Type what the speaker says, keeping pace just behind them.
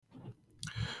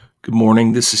Good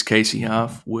morning. This is Casey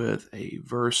Huff with a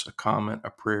verse, a comment,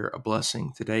 a prayer, a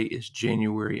blessing. Today is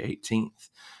January 18th,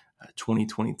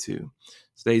 2022.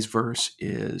 Today's verse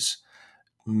is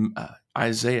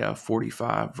Isaiah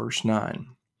 45, verse 9.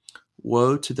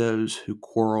 Woe to those who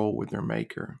quarrel with their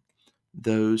maker,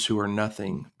 those who are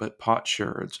nothing but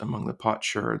potsherds among the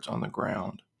potsherds on the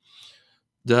ground.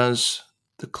 Does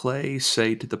the clay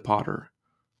say to the potter,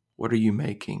 "What are you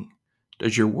making?"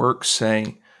 Does your work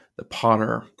say, "The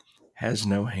potter has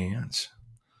no hands"?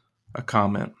 A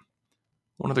comment.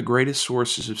 One of the greatest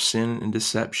sources of sin and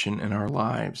deception in our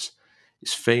lives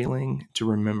is failing to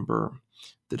remember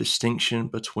the distinction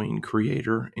between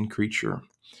creator and creature.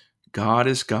 God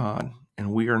is God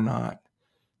and we are not.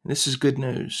 This is good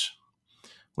news.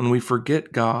 When we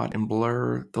forget God and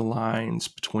blur the lines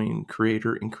between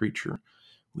creator and creature,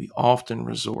 we often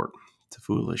resort to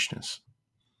foolishness.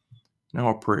 Now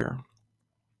a prayer.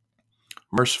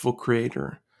 Merciful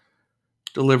Creator,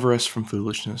 deliver us from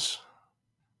foolishness.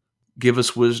 Give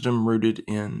us wisdom rooted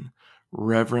in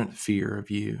reverent fear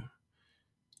of you.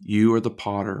 You are the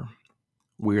potter,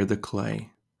 we are the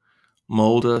clay.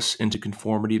 Mold us into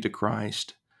conformity to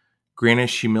Christ. Grant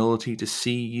us humility to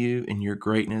see you in your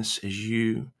greatness as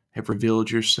you have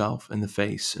revealed yourself in the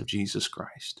face of Jesus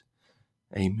Christ.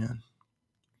 Amen.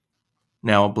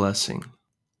 Now a blessing.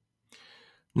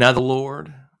 Now the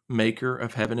Lord, maker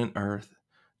of heaven and earth,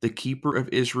 the keeper of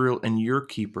Israel and your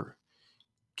keeper,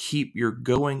 keep your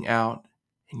going out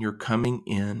and your coming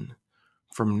in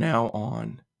from now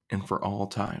on and for all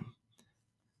time.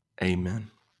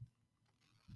 Amen.